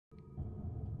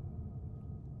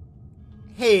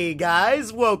Hey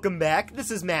guys, welcome back.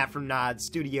 This is Matt from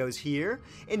MrNoDStudios here,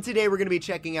 and today we're going to be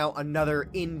checking out another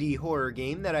indie horror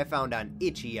game that I found on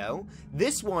itch.io.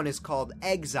 This one is called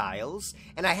Exiles,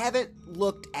 and I haven't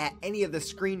looked at any of the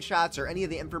screenshots or any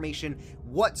of the information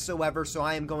whatsoever, so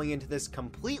I am going into this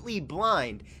completely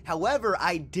blind. However,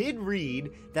 I did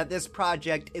read that this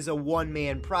project is a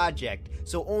one-man project,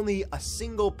 so only a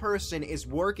single person is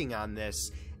working on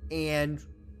this, and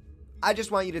I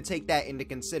just want you to take that into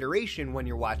consideration when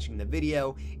you're watching the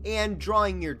video and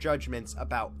drawing your judgments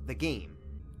about the game.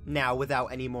 Now, without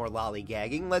any more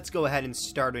lollygagging, let's go ahead and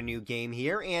start a new game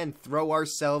here and throw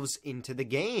ourselves into the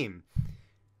game.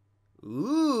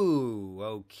 Ooh,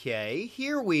 okay,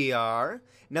 here we are.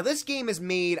 Now, this game is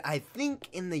made, I think,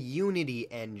 in the Unity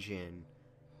engine,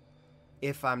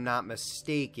 if I'm not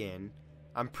mistaken.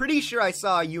 I'm pretty sure I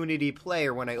saw a Unity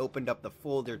player when I opened up the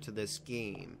folder to this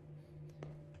game.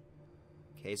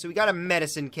 Okay, so we got a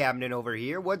medicine cabinet over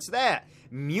here. What's that?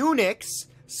 Munich's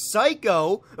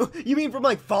Psycho? You mean from,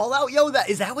 like, Fallout? Yo,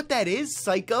 is that what that is?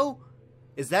 Psycho?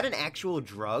 Is that an actual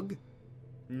drug?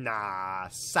 Nah.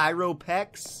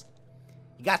 Cyropex?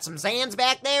 You got some Zans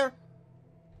back there?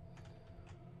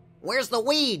 Where's the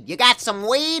weed? You got some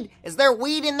weed? Is there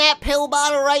weed in that pill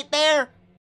bottle right there?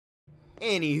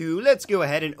 Anywho, let's go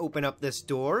ahead and open up this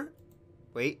door.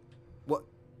 Wait. What?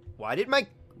 Why did my...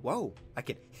 Whoa. I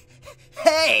can...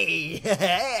 Hey!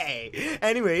 Hey!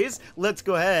 Anyways, let's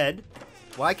go ahead.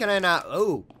 Why can I not...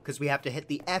 Oh, because we have to hit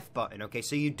the F button. Okay,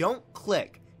 so you don't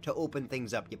click to open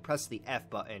things up. You press the F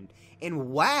button. And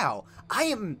wow,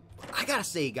 I gotta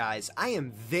say, guys, I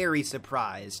am very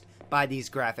surprised by these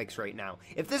graphics right now.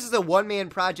 If this is a one-man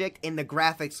project and the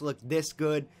graphics look this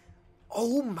good,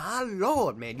 oh my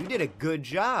lord, man, you did a good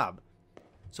job.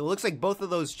 So it looks like both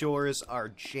of those drawers are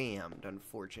jammed,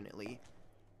 unfortunately.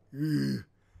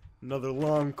 Another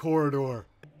long corridor.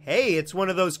 Hey, it's one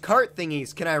of those cart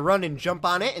thingies. Can I run and jump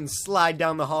on it and slide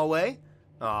down the hallway?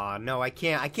 Aw, no, I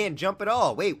can't. I can't jump at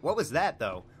all. Wait, what was that,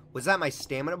 though? Was that my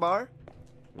stamina bar?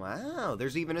 Wow,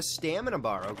 there's even a stamina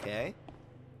bar, okay.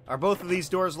 Are both of these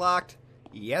doors locked?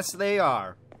 Yes, they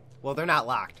are. Well, they're not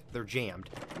locked. They're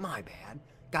jammed. My bad.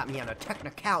 Got me on a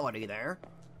technicality there.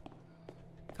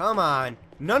 Come on.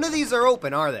 None of these are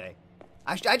open, are they?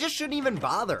 I just shouldn't even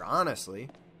bother, honestly.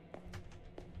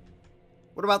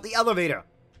 What about the elevator?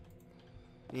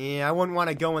 Yeah, I wouldn't want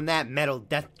to go in that metal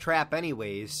death trap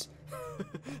anyways.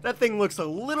 That thing looks a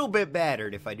little bit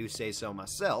battered, if I do say so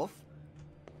myself.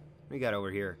 What we got over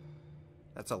here?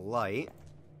 That's a light.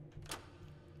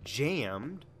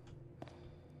 Jammed.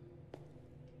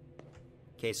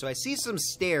 Okay, so I see some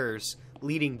stairs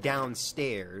leading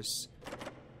downstairs.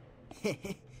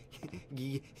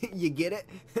 You get it?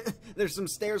 There's some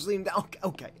stairs leading down.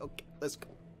 Okay, let's go.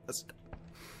 Let's go.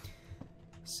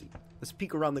 Let's see. Let's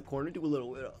peek around the corner, do a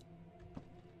little bit of...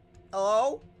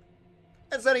 Hello?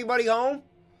 Is anybody home?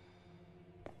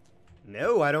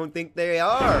 No, I don't think they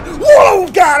are. Whoa,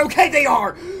 God, okay, they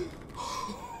are!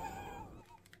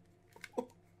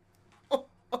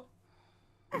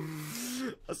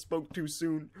 I spoke too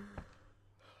soon.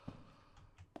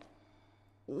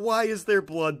 Why is there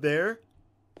blood there?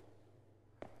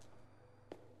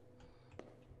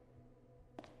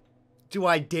 Do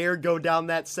I dare go down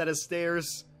that set of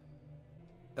stairs?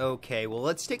 Okay, well,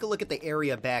 let's take a look at the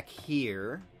area back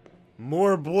here.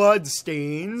 More blood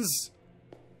stains.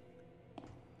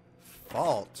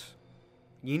 Vault.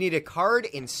 You need a card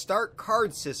and start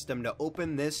card system to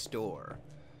open this door.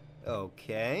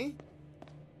 Okay.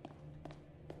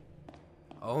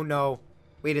 Oh, no.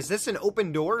 Wait, is this an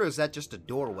open door or is that just a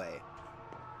doorway?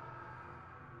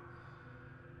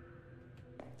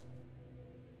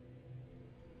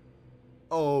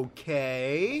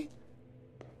 Okay.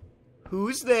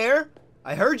 Who's there?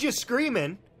 I heard you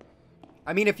screaming.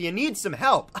 I mean, if you need some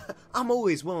help, I'm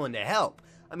always willing to help.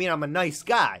 I mean, I'm a nice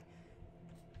guy.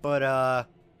 But,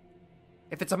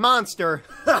 if it's a monster,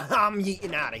 I'm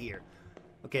yeeting out of here.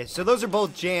 Okay, so those are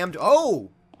both jammed.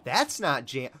 Oh, that's not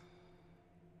jammed.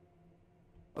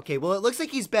 Okay, well, it looks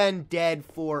like he's been dead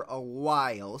for a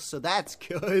while, so that's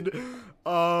good.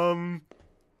 Oh,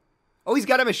 he's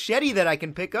got a machete that I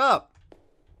can pick up.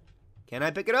 Can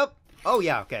I pick it up? Oh,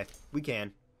 yeah, okay. We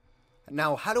can.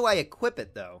 Now, how do I equip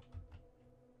it, though?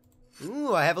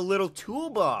 Ooh, I have a little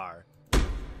toolbar.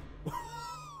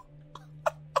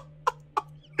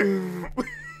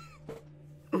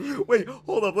 Wait,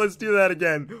 hold up. Let's do that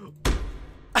again.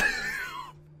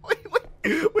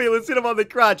 Wait, let's hit him on the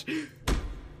crotch.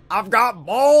 I've got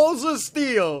balls of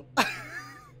steel.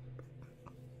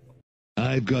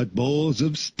 I've got balls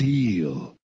of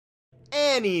steel.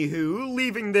 Anywho,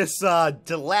 leaving this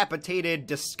dilapidated,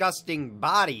 disgusting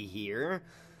body here,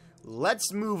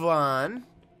 let's move on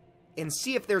and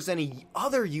see if there's any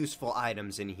other useful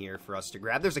items in here for us to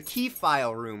grab. There's a key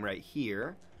file room right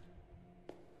here.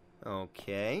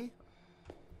 Okay.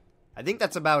 I think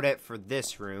that's about it for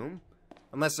this room.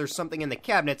 Unless there's something in the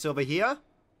cabinets over here.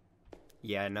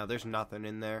 Yeah, no, there's nothing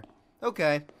in there.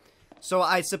 Okay. So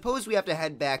I suppose we have to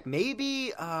head back.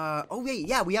 Maybe, oh wait,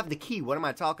 yeah, we have the key. What am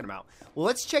I talking about? Well,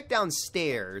 let's check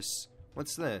downstairs.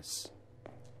 What's this?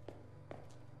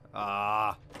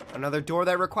 Another door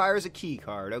that requires a key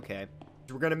card. Okay.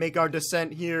 We're gonna make our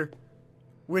descent here.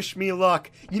 Wish me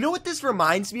luck. You know what this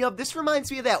reminds me of? This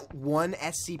reminds me of that one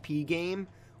SCP game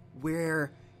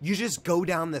where you just go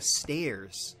down the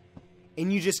stairs.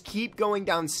 And you just keep going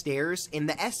downstairs, and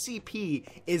the SCP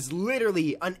is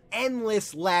literally an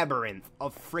endless labyrinth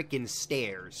of frickin'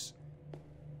 stairs.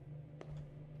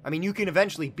 I mean, you can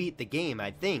eventually beat the game,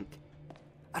 I think.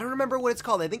 I don't remember what it's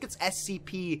called. I think it's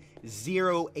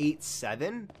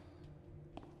SCP-087.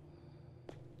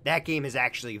 That game is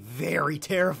actually very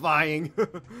terrifying.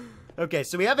 Okay,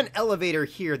 so we have an elevator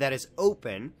here that is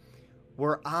open.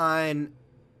 We're on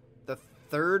the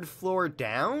 3rd floor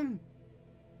down?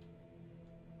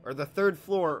 Or the 3rd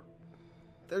floor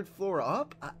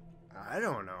up? I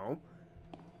don't know.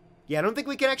 Yeah, I don't think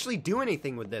we can actually do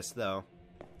anything with this, though.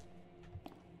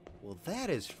 Well, that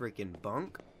is freaking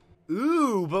bunk.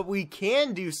 Ooh, but we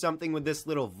can do something with this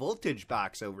little voltage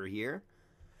box over here.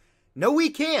 No,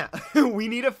 we can't. We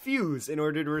need a fuse in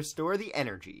order to restore the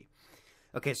energy.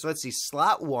 Okay, so let's see.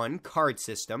 Slot 1, card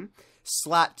system.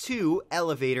 Slot 2,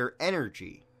 elevator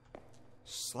energy.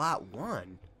 Slot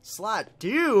 1? Slot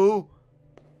 2?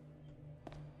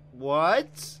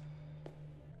 What?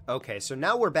 Okay, so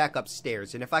now we're back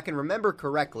upstairs, and if I can remember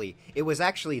correctly, it was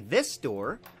actually this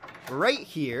door, right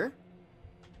here.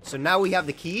 So now we have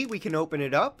the key, we can open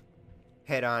it up,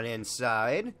 head on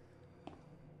inside.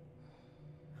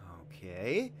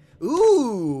 Okay.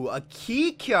 Ooh, a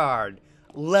key card,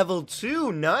 level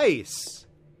 2, nice.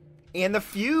 And the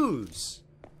fuse.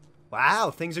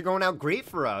 Wow, things are going out great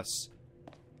for us.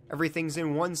 Everything's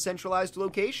in one centralized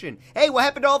location. Hey, what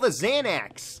happened to all the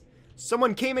Xanax?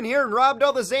 Someone came in here and robbed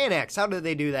all the Xanax. How did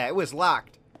they do that? It was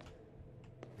locked.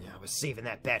 Yeah, I was saving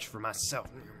that batch for myself.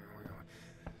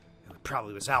 It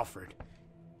probably was Alfred.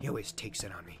 He always takes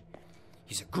it on me.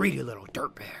 He's a greedy little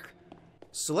dirtbag.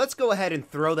 So let's go ahead and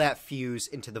throw that fuse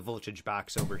into the voltage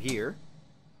box over here.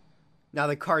 Now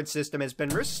the card system has been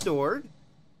restored.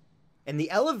 And the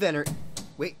elevator...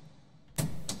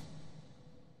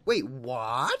 Wait,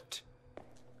 what?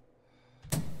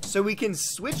 So we can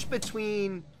switch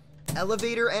between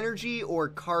elevator energy or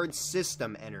card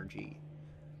system energy.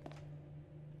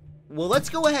 Well, let's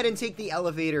go ahead and take the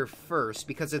elevator first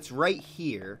because it's right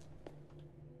here.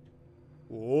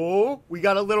 Oh, we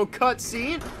got a little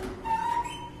cutscene.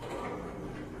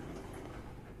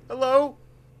 Hello?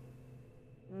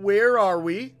 Where are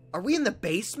we? Are we in the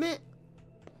basement?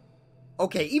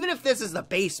 Okay, even if this is the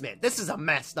basement, this is a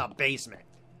messed up basement.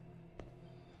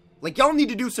 Like, y'all need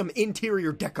to do some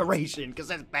interior decoration, because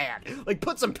that's bad. Like,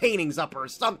 put some paintings up or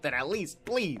something, at least,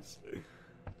 please.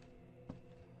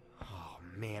 Oh,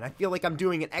 man, I feel like I'm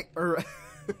doing an...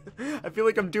 I feel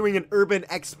like I'm doing an urban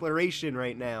exploration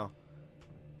right now.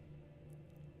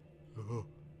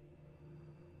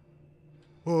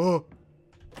 Oh.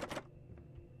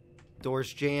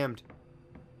 Door's jammed.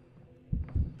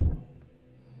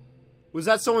 Was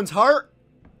that someone's heart?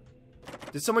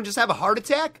 Did someone just have a heart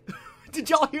attack? Did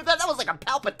y'all hear that? That was like a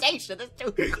palpitation. This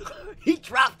dude, he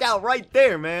dropped out right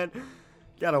there, man.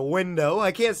 Got a window.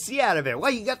 I can't see out of it. Why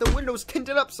you got the windows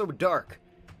tinted up so dark?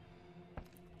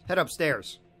 Head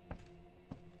upstairs.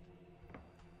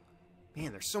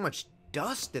 Man, there's so much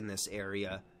dust in this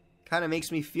area. Kind of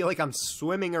makes me feel like I'm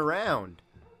swimming around.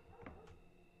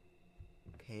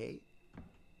 Okay.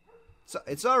 So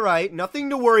it's alright. Nothing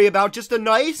to worry about. Just a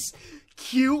nice,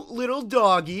 cute little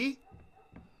doggy.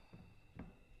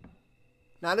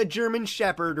 Not a German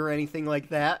Shepherd or anything like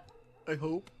that, I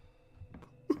hope.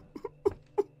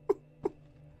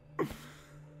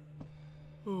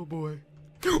 Oh boy.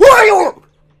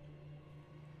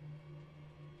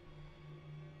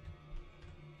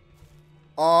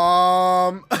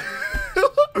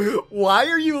 Why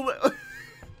are you...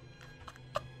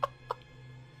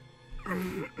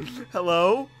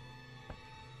 Hello?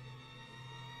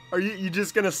 Are you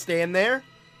just gonna stand there?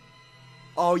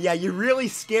 Oh yeah, you're really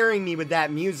scaring me with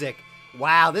that music.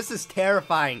 Wow, this is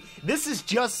terrifying. This is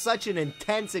just such an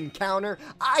intense encounter.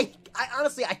 I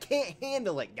honestly, I can't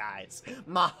handle it, guys.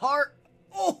 My heart,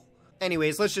 oh.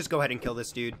 Anyways, let's just go ahead and kill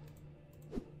this dude.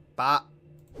 Bop.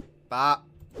 Bop.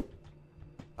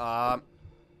 Are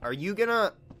you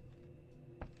gonna...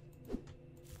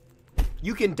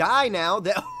 You can die now.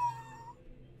 That...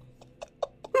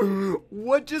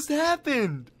 What just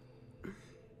happened?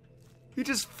 He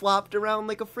just flopped around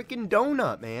like a freaking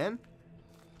donut, man.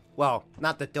 Well,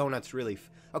 not that donuts really...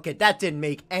 Okay, that didn't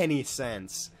make any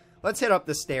sense. Let's head up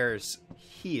the stairs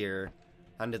here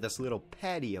onto this little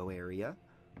patio area.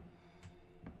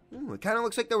 Ooh, it kind of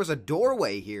looks like there was a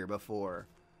doorway here before.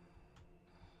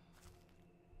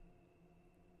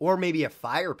 Or maybe a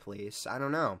fireplace. I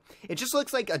don't know. It just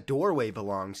looks like a doorway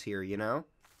belongs here, you know?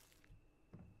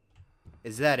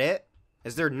 Is that it?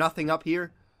 Is there nothing up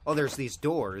here? Oh, there's these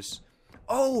doors.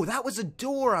 Oh, that was a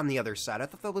door on the other side. I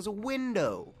thought that was a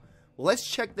window. Well, let's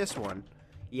check this one.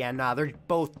 Yeah, nah, they're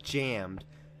both jammed.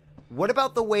 What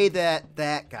about the way that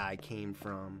guy came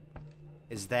from?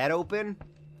 Is that open?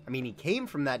 I mean, he came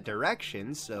from that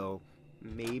direction, so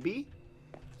maybe?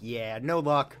 Yeah, no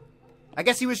luck. I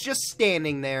guess he was just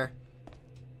standing there.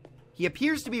 He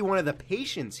appears to be one of the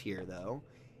patients here, though.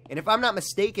 And if I'm not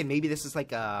mistaken, maybe this is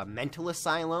like a mental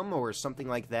asylum or something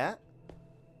like that.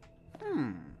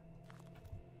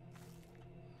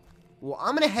 Well,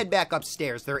 I'm going to head back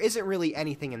upstairs. There isn't really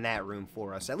anything in that room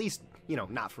for us. At least, you know,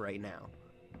 not for right now.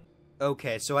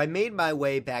 Okay, so I made my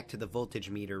way back to the voltage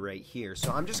meter right here.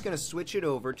 So I'm just going to switch it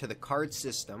over to the card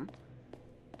system.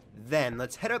 Then,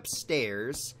 let's head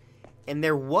upstairs. And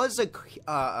there was a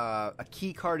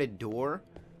key-carded door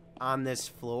on this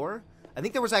floor. I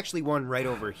think there was actually one right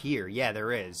over here. Yeah,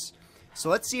 there is. So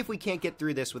let's see if we can't get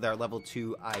through this with our level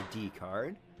 2 ID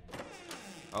card.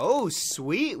 Oh,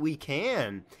 sweet, we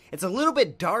can. It's a little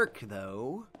bit dark,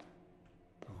 though.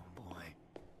 Oh, boy.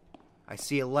 I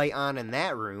see a light on in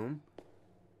that room.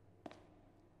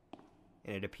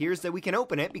 And it appears that we can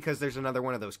open it because there's another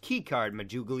one of those keycard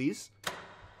majooglies.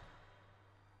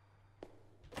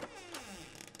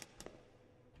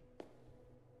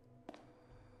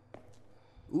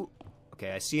 Ooh,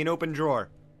 okay, I see an open drawer.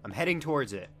 I'm heading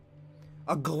towards it.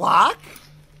 A Glock?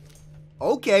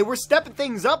 Okay, we're stepping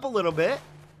things up a little bit.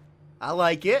 I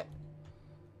like it.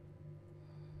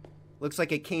 Looks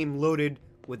like it came loaded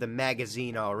with a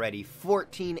magazine already.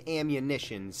 14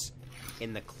 ammunitions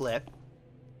in the clip.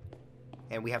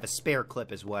 And we have a spare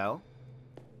clip as well.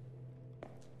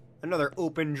 Another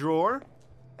open drawer.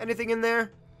 Anything in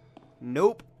there?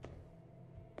 Nope.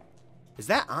 Is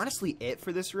that honestly it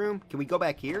for this room? Can we go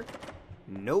back here?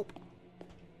 Nope.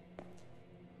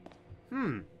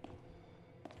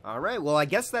 Alright, well I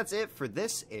guess that's it for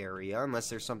this area, unless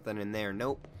there's something in there.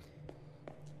 Nope.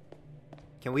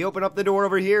 Can we open up the door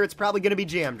over here? It's probably going to be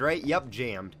jammed, right? Yep,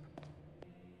 jammed.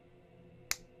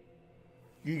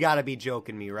 You gotta be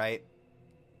joking me, right?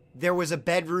 There was a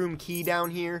bedroom key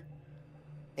down here,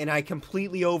 and I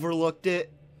completely overlooked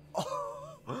it.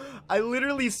 I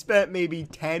literally spent maybe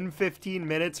 10-15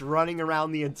 minutes running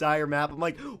around the entire map. I'm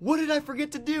like, what did I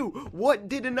forget to do? What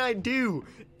didn't I do?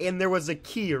 And there was a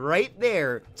key right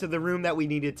there to the room that we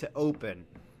needed to open.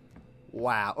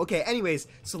 Wow. Okay, anyways,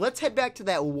 so let's head back to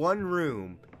that one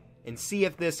room and see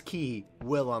if this key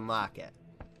will unlock it.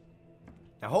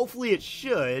 Now, hopefully it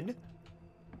should.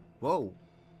 Whoa,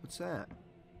 what's that?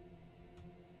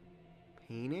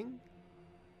 Painting?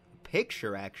 A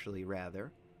picture, actually,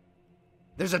 rather.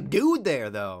 There's a dude there,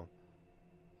 though.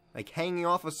 Like, hanging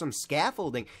off of some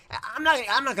scaffolding. I'm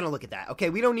not gonna look at that. Okay,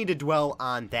 we don't need to dwell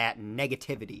on that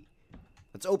negativity.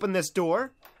 Let's open this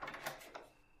door.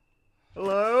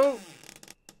 Hello?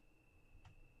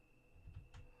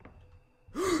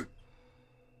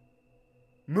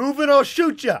 Move and I'll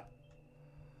shoot ya!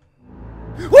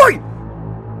 Oi!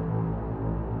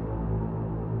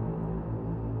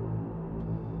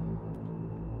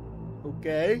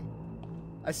 Okay.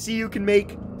 I see you can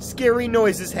make scary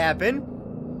noises happen.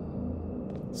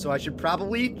 So I should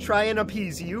probably try and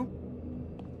appease you.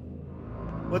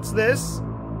 What's this?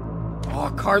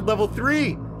 Oh, card level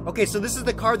 3. Okay, so this is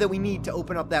the card that we need to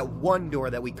open up that one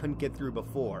door that we couldn't get through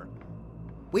before.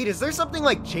 Wait, is there something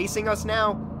like chasing us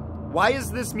now? Why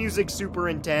is this music super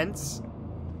intense?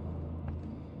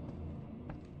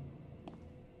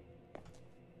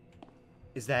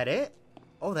 Is that it?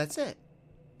 Oh, that's it.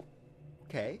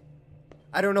 Okay.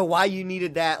 I don't know why you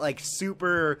needed that, like,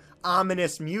 super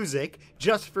ominous music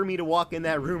just for me to walk in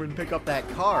that room and pick up that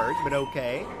card, but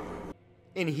okay.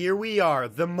 And here we are,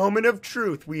 the moment of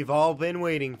truth we've all been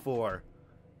waiting for.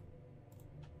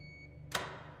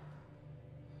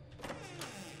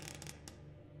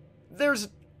 There's...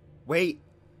 Wait.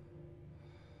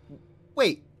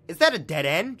 Wait, is that a dead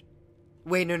end?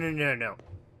 Wait, no.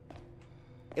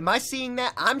 Am I seeing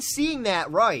that? I'm seeing that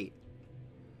right.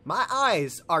 My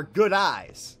eyes are good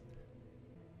eyes.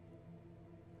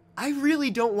 I really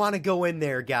don't want to go in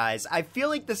there, guys. I feel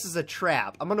like this is a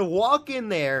trap. I'm going to walk in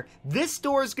there, this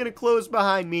door is going to close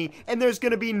behind me, and there's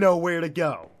going to be nowhere to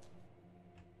go.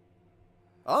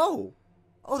 Oh,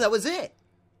 that was it.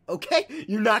 Okay,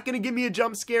 you're not going to give me a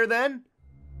jump scare then?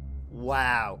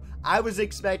 Wow, I was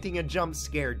expecting a jump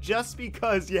scare just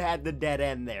because you had the dead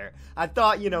end there. I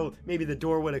thought, maybe the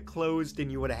door would have closed and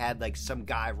you would have had like some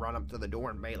guy run up to the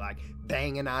door and be like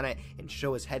banging on it and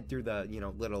show his head through the,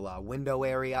 little window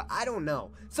area. I don't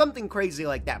know, something crazy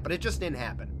like that, but it just didn't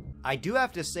happen. I do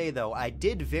have to say though, I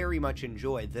did very much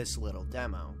enjoy this little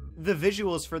demo. The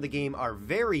visuals for the game are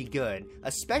very good,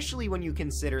 especially when you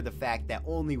consider the fact that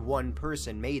only one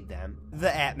person made them.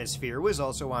 The atmosphere was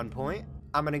also on point.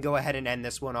 I'm going to go ahead and end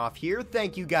this one off here.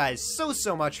 Thank you guys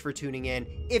so much for tuning in.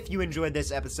 If you enjoyed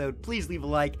this episode, please leave a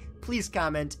like, please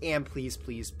comment, and please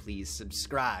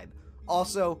subscribe.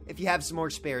 Also, if you have some more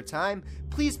spare time,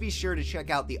 please be sure to check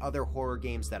out the other horror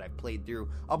games that I've played through.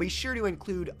 I'll be sure to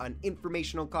include an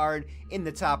informational card in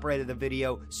the top right of the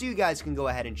video so you guys can go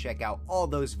ahead and check out all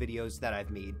those videos that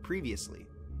I've made previously.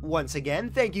 Once again,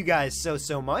 thank you guys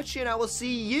so much, and I will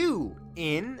see you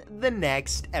in the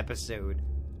next episode.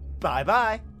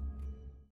 Bye-bye.